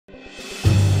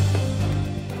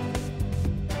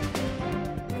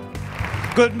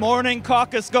Good morning,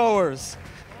 caucus goers.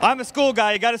 I'm a school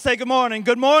guy, you gotta say good morning.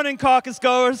 Good morning, caucus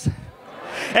goers.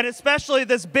 And especially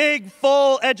this big,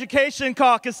 full education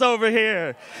caucus over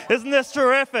here. Isn't this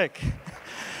terrific?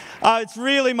 It's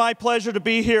really my pleasure to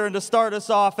be here and to start us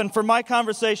off. And for my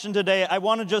conversation today, I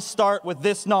want to just start with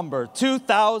this number,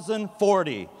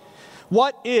 2040.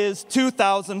 What is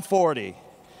 2040?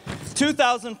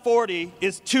 2040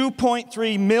 is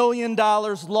 $2.3 million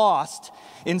lost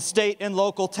in state and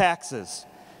local taxes.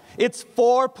 It's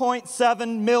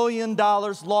 $4.7 million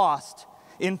lost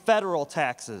in federal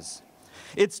taxes.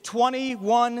 It's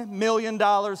 $21 million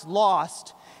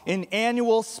lost in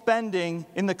annual spending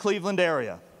in the Cleveland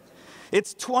area.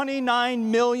 It's $29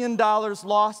 million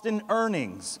lost in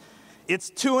earnings. It's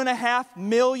 $2.5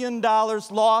 million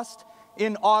lost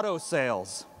in auto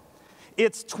sales.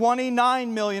 It's $29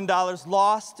 million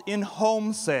lost in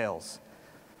home sales.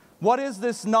 What is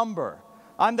this number?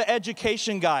 I'm the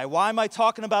education guy. Why am I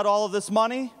talking about all of this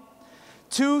money?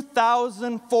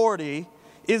 2040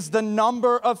 is the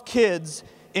number of kids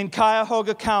in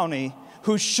Cuyahoga County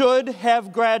who should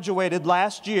have graduated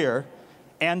last year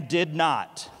and did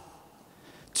not.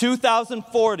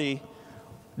 2040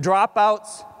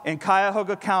 dropouts in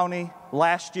Cuyahoga County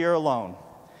last year alone,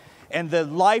 and the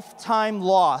lifetime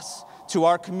loss to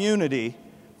our community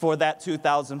for that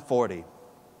 2040.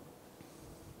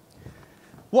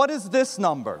 What is this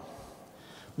number?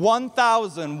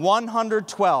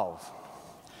 1,112.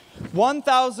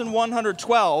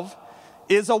 1,112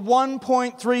 is a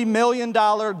 $1.3 million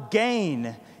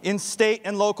gain in state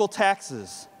and local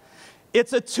taxes.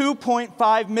 It's a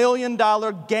 $2.5 million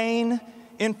gain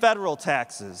in federal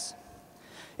taxes.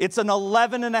 It's an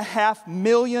 $11.5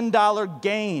 million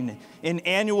gain in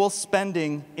annual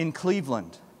spending in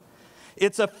Cleveland.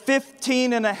 It's a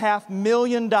 $15.5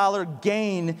 million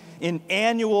gain in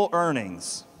annual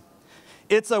earnings.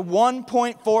 It's a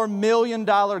 $1.4 million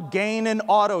gain in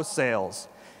auto sales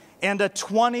and a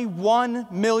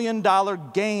 $21 million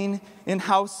gain in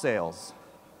house sales.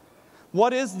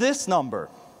 What is this number?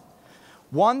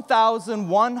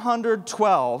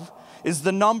 1,112 is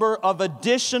the number of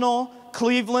additional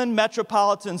Cleveland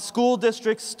Metropolitan School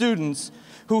District students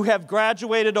who have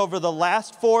graduated over the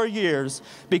last 4 years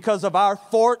because of our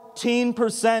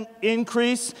 14%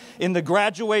 increase in the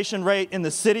graduation rate in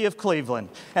the city of Cleveland,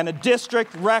 and a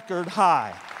district record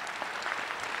high.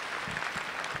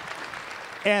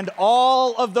 And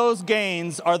all of those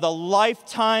gains are the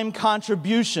lifetime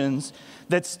contributions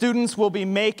that students will be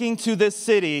making to this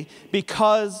city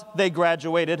because they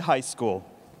graduated high school.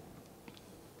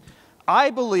 I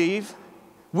believe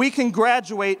we can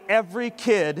graduate every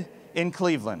kid in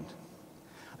Cleveland.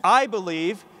 I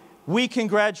believe we can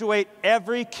graduate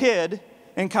every kid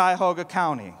in Cuyahoga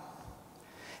County.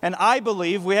 And I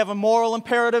believe we have a moral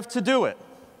imperative to do it.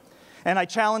 And I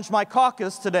challenge my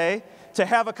caucus today to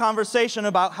have a conversation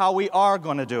about how we are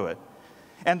going to do it.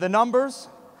 And the numbers?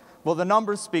 Well, the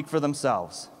numbers speak for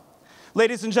themselves.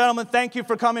 Ladies and gentlemen, thank you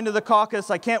for coming to the caucus.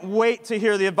 I can't wait to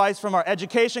hear the advice from our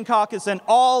Education Caucus and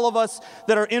all of us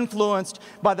that are influenced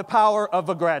by the power of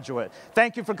a graduate.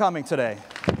 Thank you for coming today.